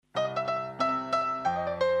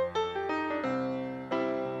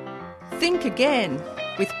Think Again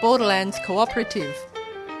with Borderlands Cooperative.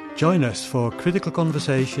 Join us for critical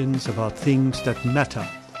conversations about things that matter.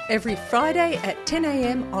 Every Friday at 10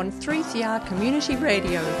 a.m. on 3CR Community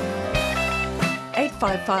Radio.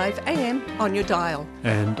 855 AM on your dial.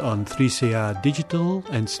 And on 3CR Digital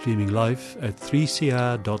and streaming live at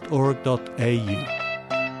 3cr.org.au.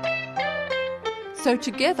 So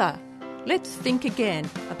together, let's think again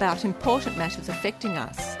about important matters affecting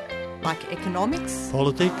us, like economics,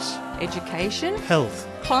 Politics, education, health,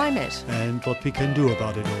 climate, and what we can do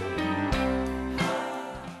about it all.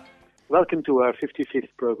 Welcome to our 55th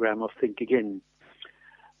program of Think Again,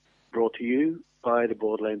 brought to you by the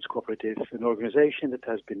Borderlands Cooperative, an organization that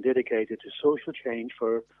has been dedicated to social change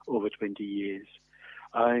for over 20 years.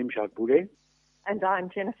 I'm Jacques Boulet. And I'm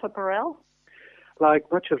Jennifer Burrell.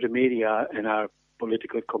 Like much of the media and our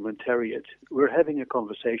political commentariat, we're having a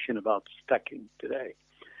conversation about stacking today.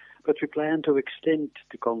 But we plan to extend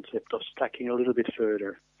the concept of stacking a little bit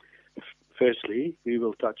further. Firstly, we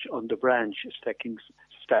will touch on the branch stacking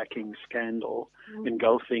scandal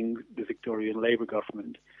engulfing the Victorian Labour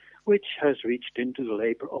government, which has reached into the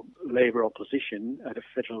Labour opposition at a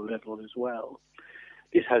federal level as well.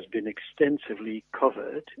 This has been extensively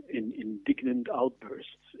covered in indignant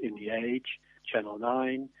outbursts in The Age, Channel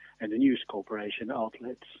 9, and the News Corporation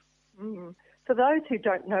outlets. For those who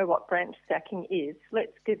don't know what branch stacking is,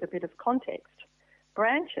 let's give a bit of context.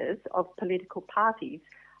 Branches of political parties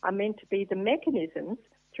are meant to be the mechanisms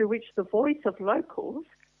through which the voice of locals,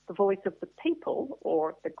 the voice of the people,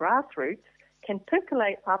 or the grassroots, can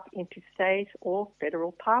percolate up into state or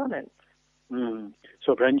federal parliaments.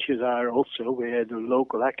 So branches are also where the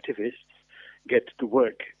local activists get to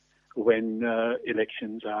work when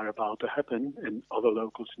elections are about to happen and other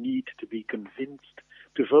locals need to be convinced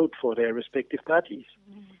to vote for their respective parties.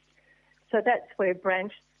 So that's where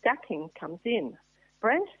branch stacking comes in.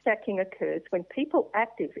 Branch stacking occurs when people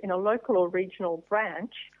active in a local or regional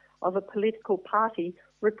branch of a political party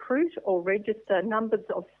recruit or register numbers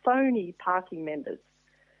of phony party members.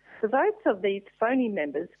 The votes of these phony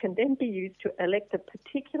members can then be used to elect a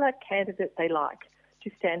particular candidate they like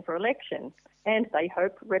to stand for election and they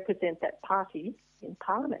hope represent that party in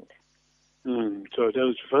Parliament. So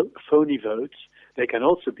those phony votes, they can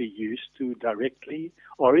also be used to directly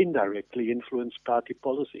or indirectly influence party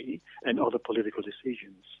policy and other political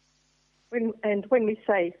decisions. When we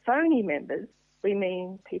say phony members, we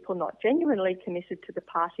mean people not genuinely committed to the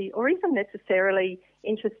party or even necessarily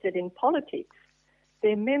interested in politics.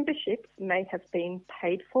 Their memberships may have been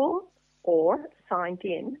paid for or signed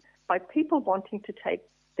in by people wanting to take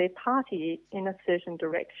their party in a certain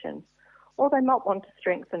direction, or they might want to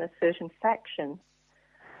strengthen a certain faction.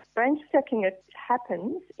 Branch stacking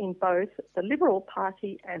happens in both the Liberal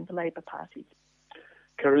Party and the Labour Party.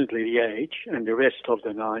 Currently, The Age and the rest of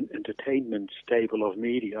the Nine Entertainment stable of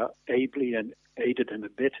media, ably and aided and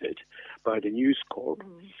abetted by the News Corp,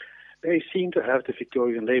 they seem to have the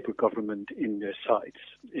Victorian Labour government in their sights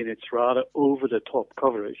in its rather over-the-top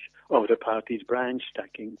coverage of the party's branch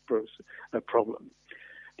stacking problem.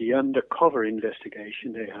 The undercover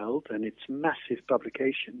investigation they held and its massive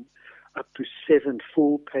publication, up to 7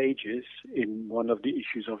 full pages in one of the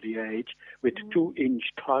issues of The Age with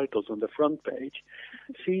 2-inch titles on the front page,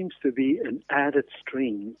 seems to be an added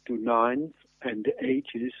string to Nine's and The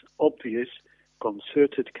Age's obvious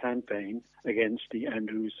concerted campaign against the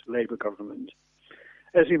Andrews Labour government.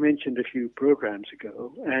 As we mentioned a few programs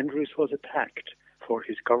ago, Andrews was attacked for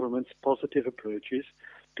his government's positive approaches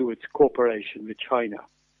to its cooperation with China.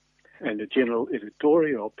 And the general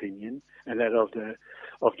editorial opinion, and that of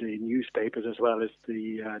the newspapers as well as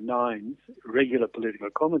the Nine's regular political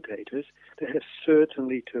commentators, they have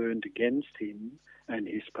certainly turned against him and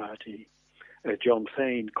his party. John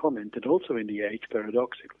Fain commented also in The Age,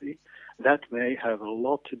 paradoxically, that may have a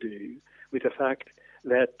lot to do with the fact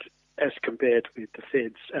that, as compared with the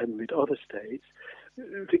Feds and with other states,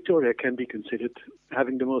 Victoria can be considered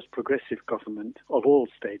having the most progressive government of all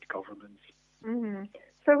state governments.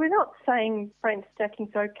 So we're not saying branch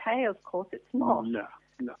stacking's okay, of course it's not. No.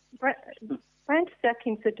 Branch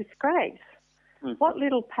stacking's a disgrace. What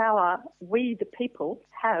little power we, the people,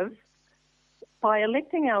 have by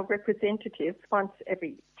electing our representatives once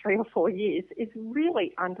every 3 or 4 years is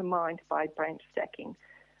really undermined by branch stacking.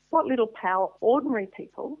 What little power ordinary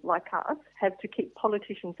people like us have to keep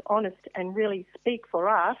politicians honest and really speak for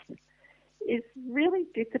us is really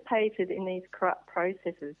dissipated in these corrupt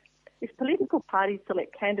processes. If political parties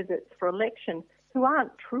select candidates for election who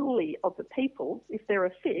aren't truly of the people, if they're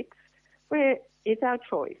a fix, where is our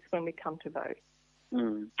choice when we come to vote?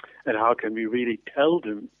 And how can we really tell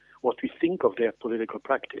them what we think of their political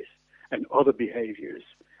practice and other behaviors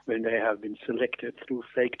when they have been selected through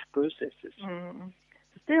faked processes.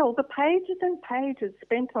 Still, the pages and pages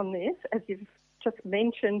spent on this, as you've just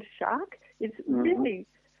mentioned, Jacques, is really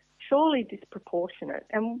surely disproportionate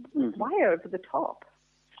and way over the top.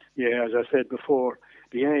 Yeah, as I said before,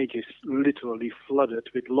 the Age is literally flooded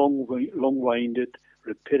with long-winded,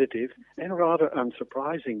 repetitive, and rather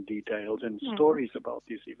unsurprising details and stories about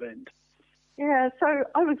this event. Yeah, so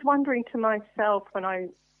I was wondering to myself when I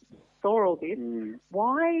saw all this,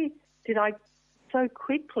 why did I so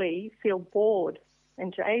quickly feel bored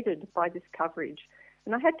and jaded by this coverage?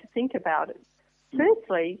 And I had to think about it.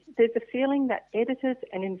 Firstly, there's a feeling that editors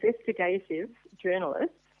and investigative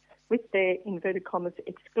journalists, with their, inverted commas,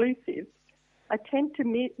 exclusives, attempt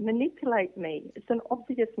to manipulate me. It's an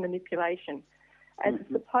obvious manipulation as a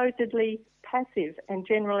supposedly passive and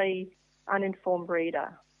generally uninformed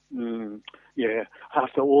reader. Yeah,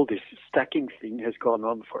 after all this stacking thing has gone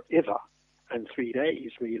on forever, and 3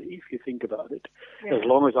 days, really, if you think about it, as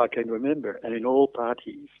long as I can remember, and in all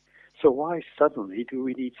parties. So why suddenly do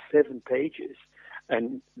we need 7 pages,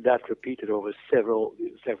 and that repeated over several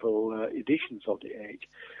editions of the Age,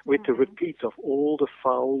 with the repeats of all the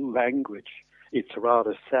foul language its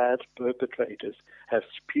rather sad perpetrators have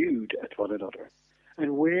spewed at one another?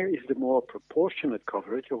 And where is the more proportionate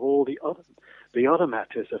coverage of all the other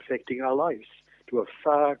matters affecting our lives to a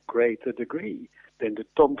far greater degree than the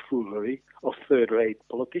tomfoolery of third-rate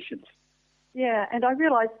politicians? Yeah, and I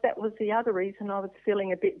realised that was the other reason I was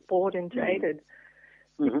feeling a bit bored and jaded.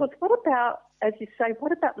 Because what about, as you say,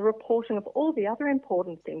 what about the reporting of all the other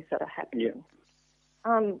important things that are happening?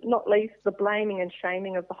 Not least the blaming and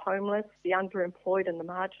shaming of the homeless, the underemployed and the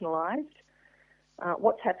marginalised,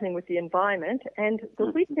 what's happening with the environment, and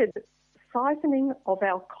the wicked siphoning of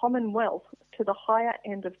our commonwealth to the higher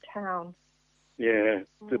end of town. Yeah,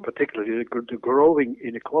 particularly the growing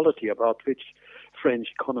inequality about which French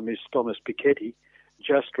economist Thomas Piketty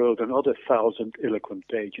just wrote another 1,000 eloquent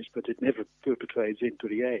pages, but it never perpetrates into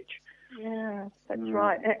the Age. Yeah, that's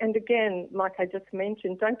right. And again, like I just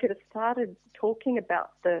mentioned, don't get us started talking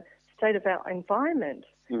about the state of our environment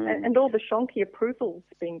and all the shonky approvals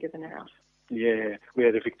being given out. Yeah,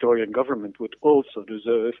 where the Victorian government would also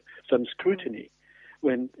deserve some scrutiny.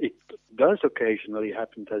 When it does occasionally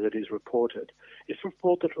happen that it is reported, it's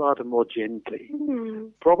reported rather more gently,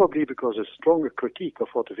 probably because a stronger critique of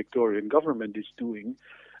what the Victorian government is doing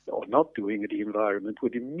or not doing in the environment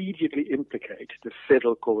would immediately implicate the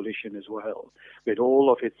federal coalition as well, with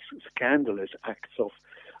all of its scandalous acts of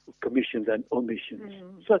commissions and omissions.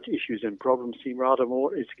 Such issues and problems seem rather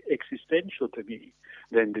more existential to me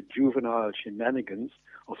than the juvenile shenanigans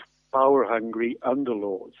of power-hungry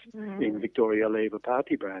underlords in Victoria Labour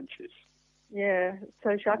Party branches. Yeah,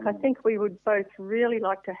 so Jacques, I think we would both really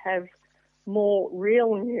like to have more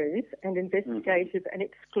real news and investigative and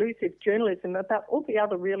exclusive journalism about all the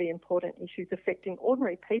other really important issues affecting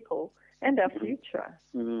ordinary people and our future.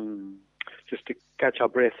 Just to catch our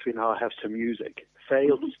breath, we now have some music.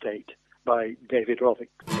 Failed State by David Rovick.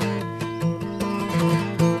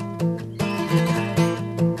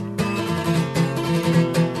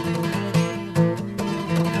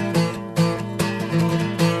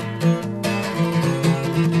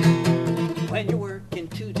 When you're working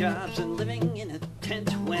 2 jobs and living in a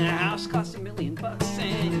tent, when a house costs $1 million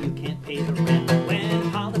and you can't pay the rent,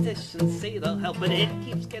 when politicians say they'll help but it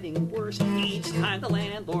keeps getting worse each time the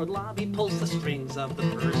landlord lobby pulls the strings of the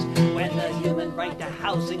purse, when the human right to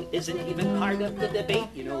housing isn't even part of the debate,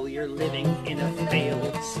 you know you're living in a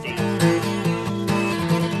failed state.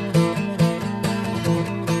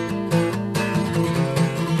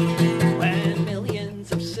 When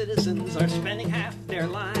millions of citizens are spending half their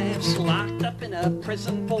lives locked up in a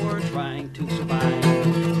prison for trying to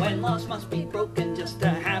survive, when laws must be broken just to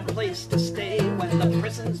have a place to stay, when the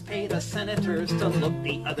prisons pay the senators to look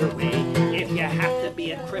the other way, if you have to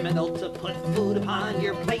be a criminal to put food upon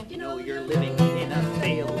your plate, you know you're living in a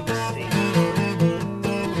failed state.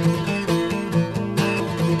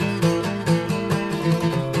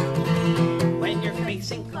 When you're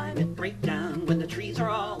facing climate breakdown, when the trees are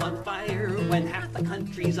all on fire, when half the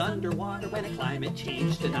country's underwater, when a climate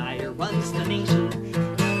change denier runs the nation,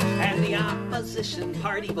 and the opposition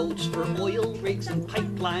party votes for oil rigs and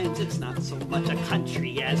pipelines, it's not so much a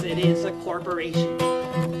country as it is a corporation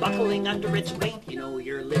buckling under its weight, you know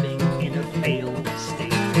you're living in a failed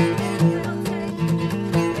state.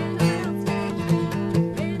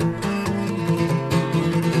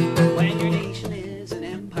 When your nation is an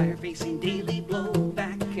empire facing daily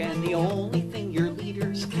blowback, and the only thing your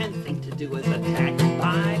leaders can think to do is attack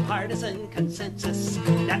bipartisan consensus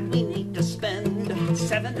that we need to spend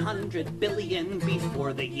 $700 $100 billion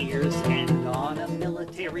before the year's end on a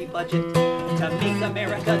military budget to make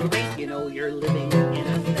America great. You know you're living in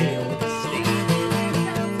a failed state.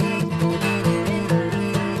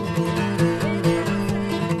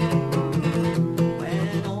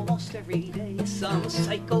 When almost every day some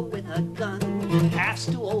psycho with a gun has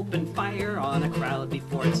to open fire on a crowd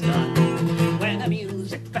before it's done. When a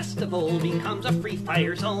music festival becomes a free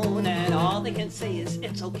fire zone and all they can say is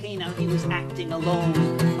it's okay now he was acting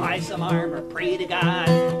alone. Buy some armor, pray to God,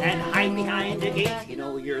 and hide behind a gate. You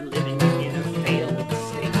know you're living in a failed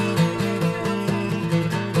state.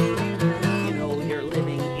 You know you're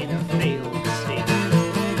living in a failed state.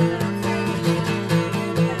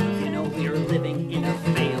 You know you're living in a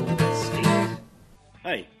failed state.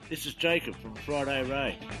 Hey, this is Jacob from Friday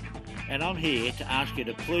Ray, and I'm here to ask you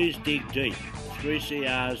to please dig deep.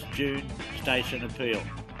 3CR's June Station Appeal.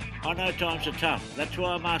 I know times are tough, that's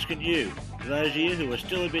why I'm asking you, those of you who are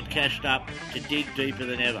still a bit cashed up, to dig deeper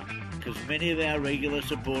than ever, because many of our regular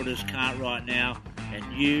supporters can't right now, and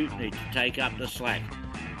you need to take up the slack.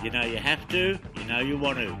 You know you have to, you know you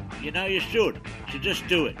want to, you know you should, so just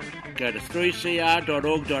do it. Go to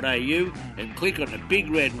 3cr.org.au and click on the big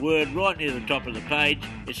red word right near the top of the page.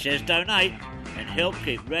 It says donate, and help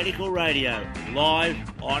keep Radical Radio live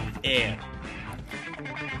on air.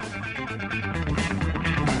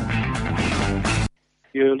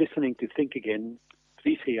 You're listening to Think Again,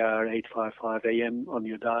 3CR 855 AM on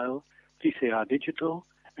your dial, 3CR Digital,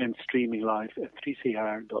 and streaming live at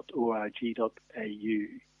 3cr.org.au.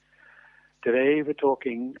 Today we're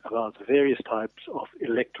talking about various types of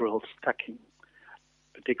electoral stacking,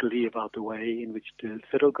 particularly about the way in which the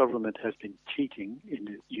federal government has been cheating in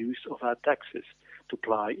the use of our taxes to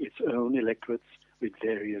ply its own electorates with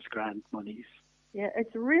various grant monies. Yeah,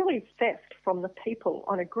 it's really theft from the people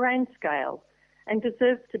on a grand scale and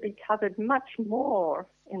deserves to be covered much more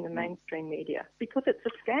in the mainstream media because it's a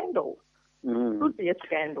scandal. It should be a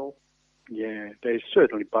scandal. Yeah, there's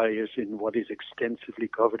certainly bias in what is extensively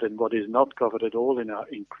covered and what is not covered at all in our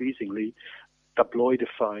increasingly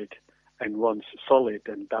tabloidified and once solid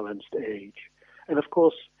and balanced age. And of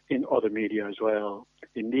course, in other media as well.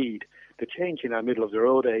 Indeed, the change in our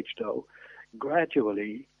middle-of-the-road age, though,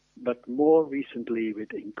 gradually, but more recently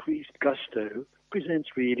with increased gusto,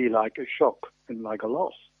 presents really like a shock and like a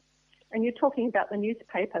loss. And you're talking about the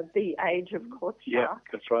newspaper, The Age, of course, Yeah, Mark.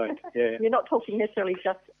 that's right. Yeah. You're not talking necessarily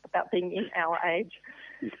just about being in our age.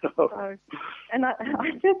 No. So, and I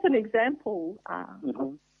guess an example,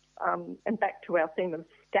 and back to our theme of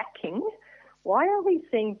stacking, why are we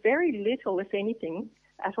seeing very little, if anything,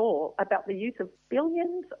 at all, about the use of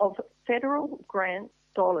billions of federal grant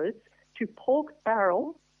dollars to pork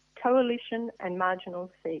barrel, coalition and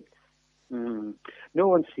marginal seats? No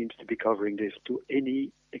one seems to be covering this to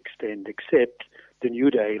any extent except the New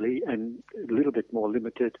Daily and a little bit more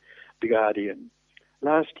limited, The Guardian.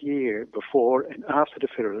 Last year, before and after the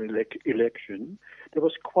federal election, there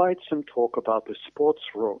was quite some talk about the sports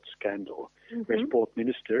fraud scandal, where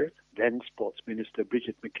then Sports Minister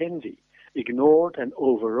Bridget McKenzie, ignored and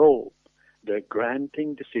overruled the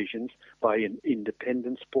granting decisions by an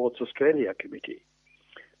independent Sports Australia committee.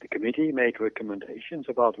 The committee made recommendations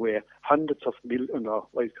about where hundreds of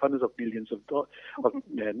millions of dollars,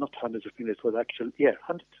 not hundreds of millions, but actually,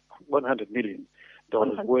 $100 million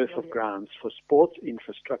worth of grants for sports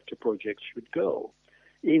infrastructure projects should go.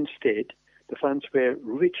 Instead, the funds were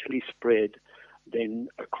richly spread then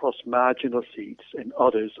across marginal seats and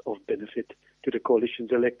others of benefit to the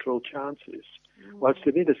coalition's electoral chances. Whilst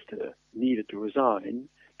the minister needed to resign,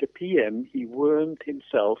 the PM, he wormed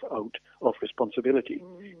himself out of responsibility,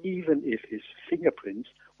 even if his fingerprints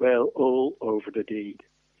were all over the deed.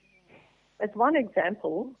 As one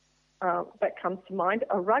example that comes to mind,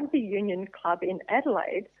 a rugby union club in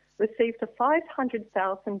Adelaide received a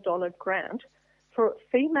 $500,000 grant for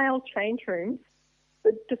female change rooms,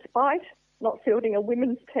 despite not fielding a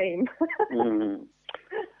women's team.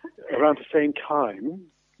 Around the same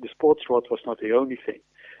time, the sports fraud was not the only thing.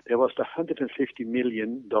 There was the $150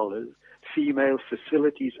 million Female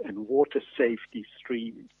Facilities and Water Safety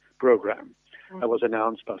Stream program that was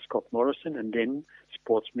announced by Scott Morrison and then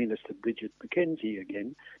Sports Minister Bridget McKenzie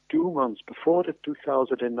again 2 months before the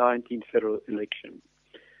 2019 federal election.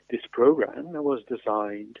 This program was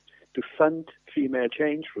designed to fund female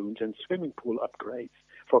change rooms and swimming pool upgrades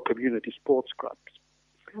for community sports clubs.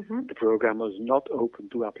 The program was not open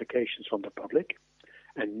to applications from the public,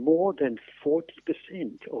 and more than 40%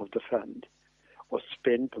 of the fund was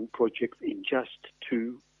spent on projects in just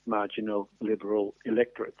 2 marginal Liberal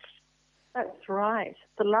electorates. That's right.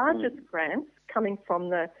 The largest grants coming from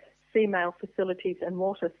the Female Facilities and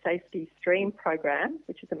Water Safety Stream program,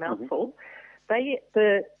 which is a mouthful,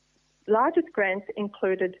 the largest grants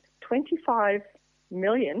included $25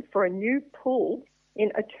 million for a new pool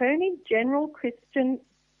in Attorney General Christian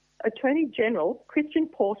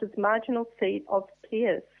Porter's marginal seat of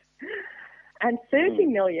Pearce, and $30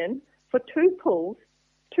 million for two pools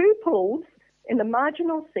in the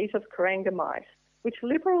marginal seat of Corangamite, which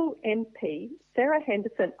Liberal MP Sarah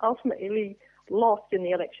Henderson ultimately lost in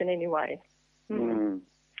the election anyway.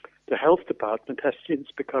 The Health Department has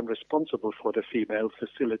since become responsible for the Female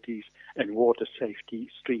Facilities and Water Safety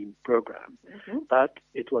Stream program, but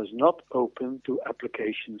it was not open to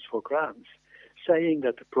applications for grants, saying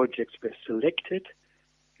that the projects were selected,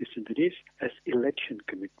 listen to this, as election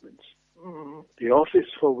commitments. The Office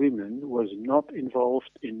for Women was not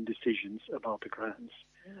involved in decisions about the grants,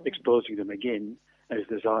 exposing them again as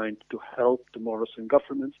designed to help the Morrison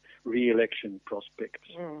government's re-election prospects.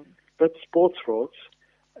 But sports frauds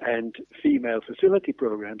and female facility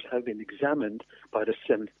programs have been examined by the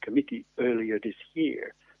Senate committee earlier this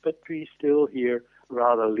year, but we still hear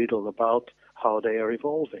rather little about how they are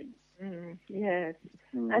evolving. Yes.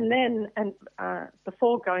 And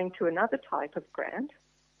before going to another type of grant,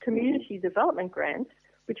 community development grants,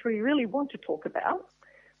 which we really want to talk about,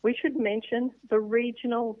 we should mention the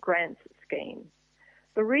Regional Grants Scheme.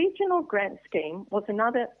 The Regional Grant Scheme was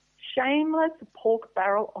another shameless pork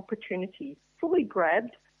barrel opportunity fully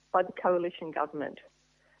grabbed by the coalition government.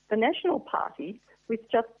 The National Party, with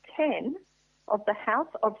just 10 of the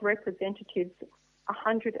House of Representatives'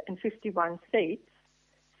 151 seats,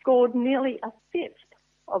 scored nearly a fifth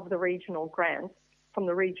of the regional grants from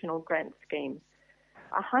the Regional Grant Scheme,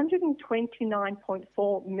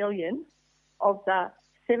 $129.4 million of the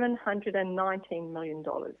 $719 million.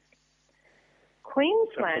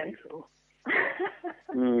 Queensland.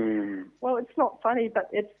 Well, it's not funny, but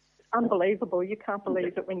it's unbelievable. You can't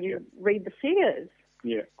believe it when you read the figures.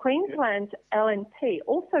 Queensland's LNP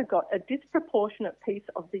also got a disproportionate piece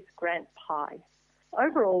of this grant pie.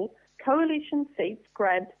 Overall, coalition seats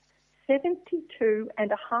grabbed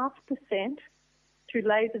 72.5% to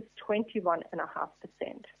Labor's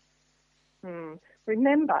 21.5%.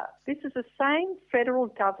 Remember, this is the same federal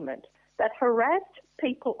government that harassed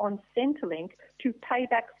people on Centrelink to pay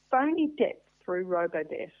back phony debts through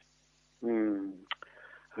Robodebt.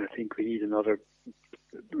 I think we need another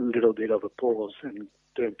little bit of a pause and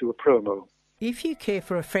turn to a promo. If you care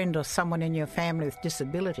for a friend or someone in your family with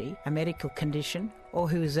disability, a medical condition, or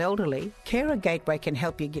who is elderly, Carer Gateway can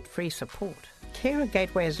help you get free support. Carer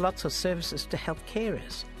Gateway has lots of services to help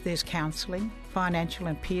carers. There's counselling, financial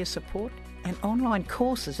and peer support, and online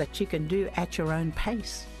courses that you can do at your own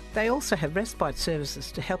pace. They also have respite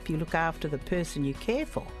services to help you look after the person you care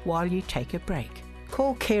for while you take a break.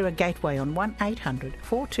 Call Carer Gateway on 1800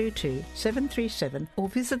 422 737 or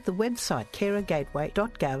visit the website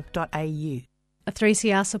carergateway.gov.au. A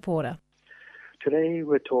 3CR supporter. Today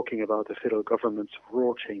we're talking about the federal government's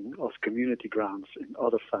routing of community grants and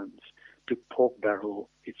other funds to pork barrel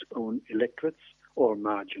its own electorates or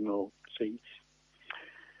marginal seats.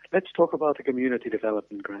 Let's talk about the community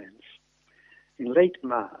development grants. In late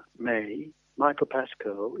May, Michael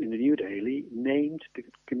Pascoe in the New Daily named the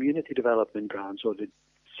Community Development Grants, or the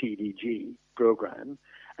CDG program,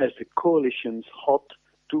 as the coalition's hot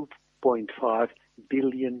 $2.5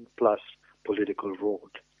 billion plus political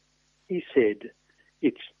road. He said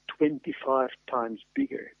it's 25 times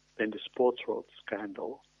bigger than the sports road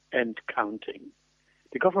scandal and counting.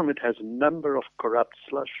 The government has a number of corrupt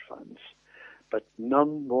slush funds, but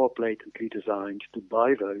none more blatantly designed to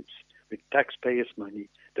buy votes with taxpayers' money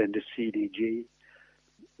than the CDG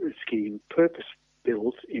scheme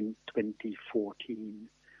purpose-built in 2014.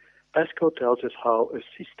 Pascoe tells us how a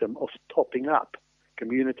system of topping up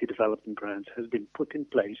community development grants has been put in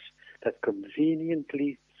place that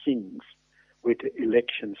conveniently syncs with the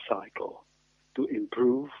election cycle to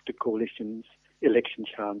improve the coalition's election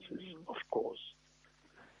chances, of course.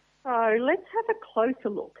 So let's have a closer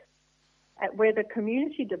look at where the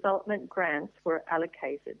community development grants were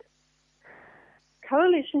allocated.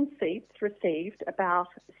 Coalition seats received about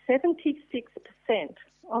 76%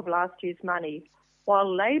 of last year's money,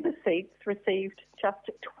 while Labor seats received just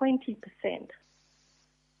 20%.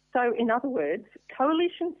 So, in other words,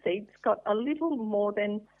 coalition seats got a little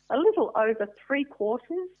over 3/4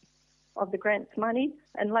 of the grant's money,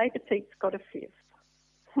 and Labor seats got a fifth.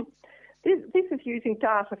 This is using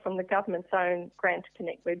data from the government's own Grant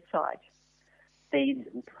Connect website. These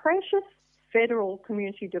precious federal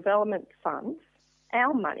community development funds,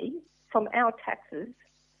 our money from our taxes,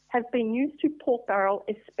 have been used to pork barrel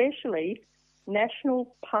especially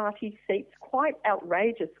national party seats quite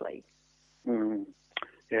outrageously. In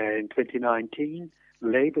 2019,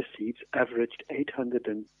 Labour seats averaged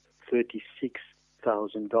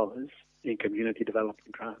 $836,000 in community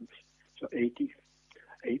development grants. So $836,000.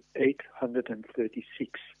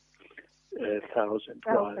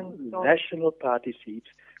 While national party seats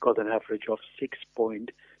got an average of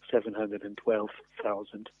 $6.712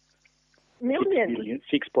 million.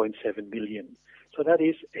 6.7 million. So that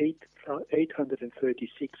is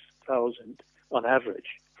 836,000 on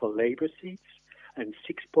average for Labour seats and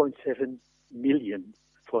 6.7 million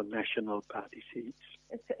for national party seats.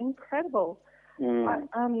 It's incredible.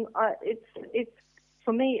 It's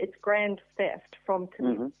for me, it's grand theft from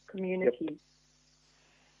community.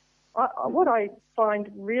 Yep. What I find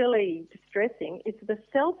really distressing is the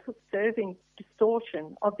self-serving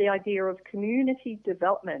distortion of the idea of community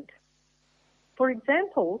development. For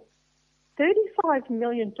example, $35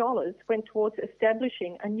 million went towards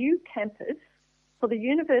establishing a new campus for the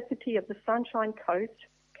University of the Sunshine Coast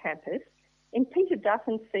campus in Peter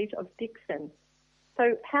Dutton's seat of Dixon.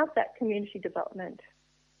 So how's that community development?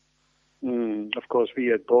 Of course,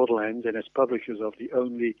 we at Borderlands and as publishers of the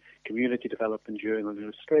only community development journal in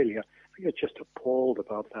Australia, we are just appalled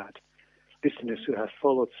about that. Listeners who have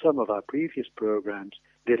followed some of our previous programs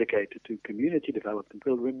dedicated to community development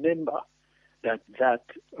will remember that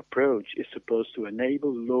approach is supposed to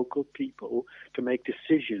enable local people to make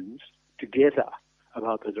decisions together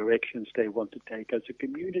about the directions they want to take as a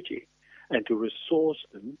community and to resource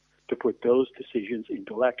them to put those decisions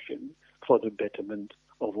into action for the betterment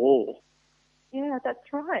of all. Yeah,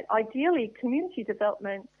 that's right. Ideally, community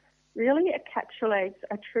development really encapsulates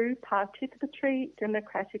a true participatory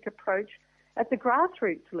democratic approach at the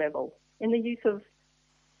grassroots level in the use of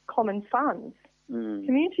common funds.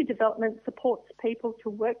 Community development supports people to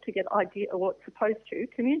work to get or it's supposed to.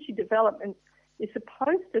 Community development is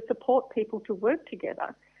supposed to support people to work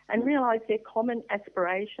together and realise their common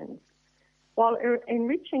aspirations while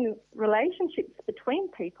enriching relationships between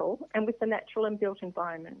people and with the natural and built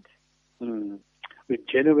environment. With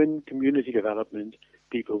genuine community development,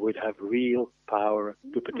 people would have real power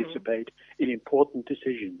to participate in important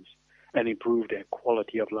decisions and improve their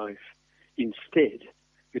quality of life. Instead,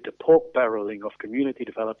 with the pork barreling of community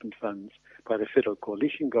development funds by the federal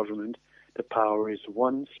coalition government, the power is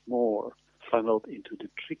once more funneled into the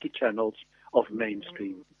tricky channels of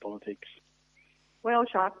mainstream politics. Well,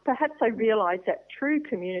 Jacques, perhaps they realise that true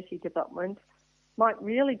community development might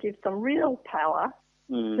really give some real power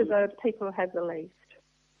to the people who have the least.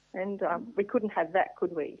 And we couldn't have that,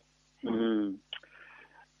 could we?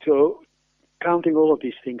 So, counting all of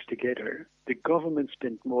these things together, the government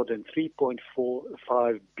spent more than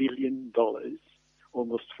 $3.45 billion,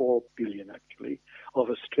 almost $4 billion actually, of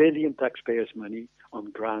Australian taxpayers' money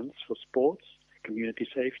on grants for sports, community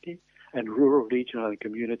safety, and rural, regional and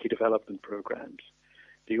community development programs.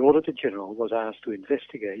 The Auditor General was asked to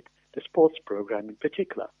investigate the sports program in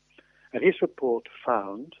particular, and his report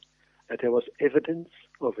found that there was evidence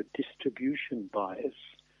of a distribution bias,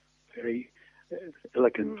 very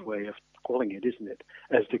elegant way of calling it, isn't it?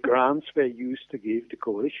 As the grants were used to give the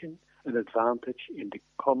coalition an advantage in the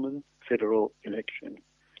common federal election.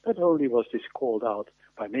 Not only was this called out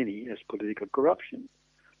by many as political corruption,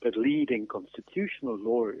 but leading constitutional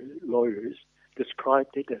lawyers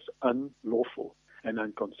described it as unlawful and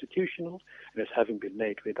unconstitutional, and as having been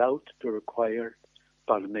made without the required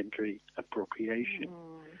parliamentary appropriation.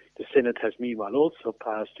 The Senate has meanwhile also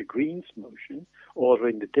passed a Greens motion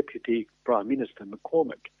ordering the Deputy Prime Minister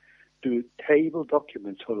McCormack to table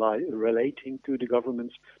documents relating to the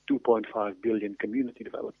government's $2.5 billion community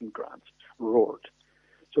development grants, ROARD.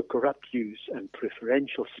 So corrupt use and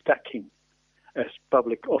preferential stacking as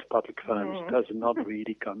public funds does not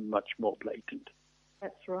really come much more blatant.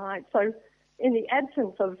 That's right. So in the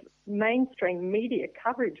absence of mainstream media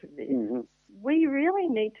coverage of this, we really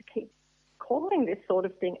need to keep calling this sort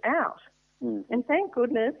of thing out. And thank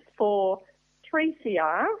goodness for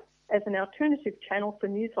 3CR as an alternative channel for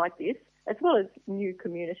news like this, as well as New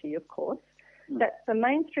Community, of course, that the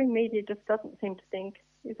mainstream media just doesn't seem to think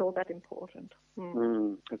is all that important.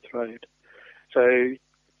 That's right. So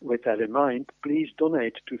with that in mind, please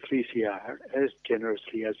donate to 3CR as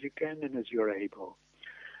generously as you can and as you're able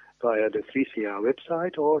via the 3CR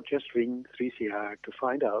website, or just ring 3CR to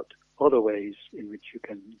find out other ways in which you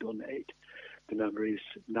can donate. The number is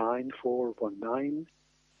 9419-8377.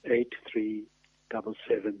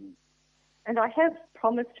 And I have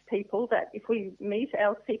promised people that if we meet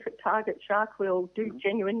our secret target shark, we'll do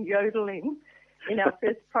genuine yodeling in our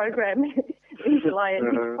first program in July,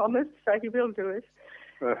 and he promised, so he will do it.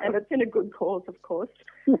 And it's in a good cause, of course.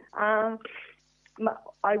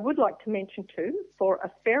 I would like to mention too, for a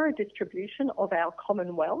fairer distribution of our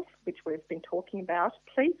Commonwealth, which we've been talking about,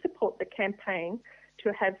 please support the campaign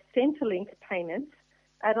to have Centrelink payments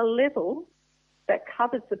at a level that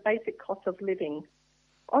covers the basic cost of living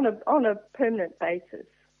on a permanent basis.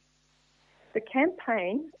 The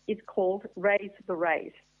campaign is called Raise the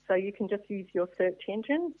Rate. So you can just use your search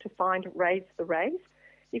engine to find Raise the Rate.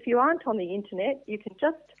 If you aren't on the internet, you can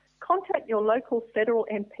just contact your local federal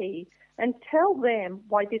MP and tell them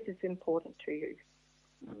why this is important to you.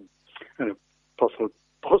 And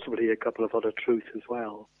possibly a couple of other truths as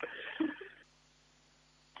well.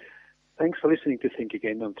 Thanks for listening to Think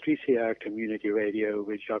Again on 3CR Community Radio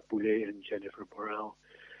with Jacques Boulet and Jennifer Borrell.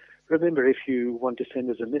 Remember, if you want to send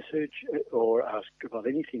us a message or ask about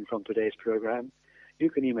anything from today's program, you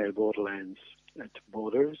can email Borderlands at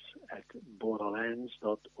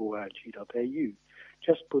borders@borderlands.org.au.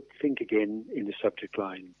 Just put Think Again in the subject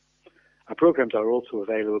line. Our programs are also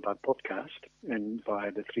available by podcast and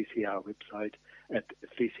via the 3CR website at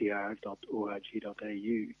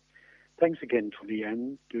 3cr.org.au. Thanks again to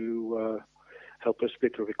Leanne to help us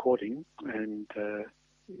with the recording, and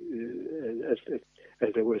as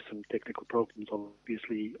there were some technical problems,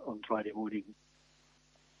 obviously, on Friday morning.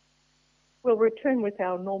 We'll return with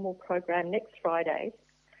our normal program next Friday.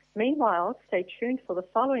 Meanwhile, stay tuned for the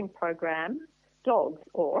following program, Dogs,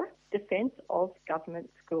 or Defence of Government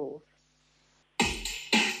Schools.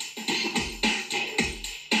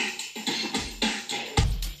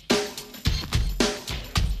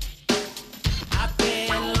 I've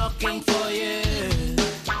been looking for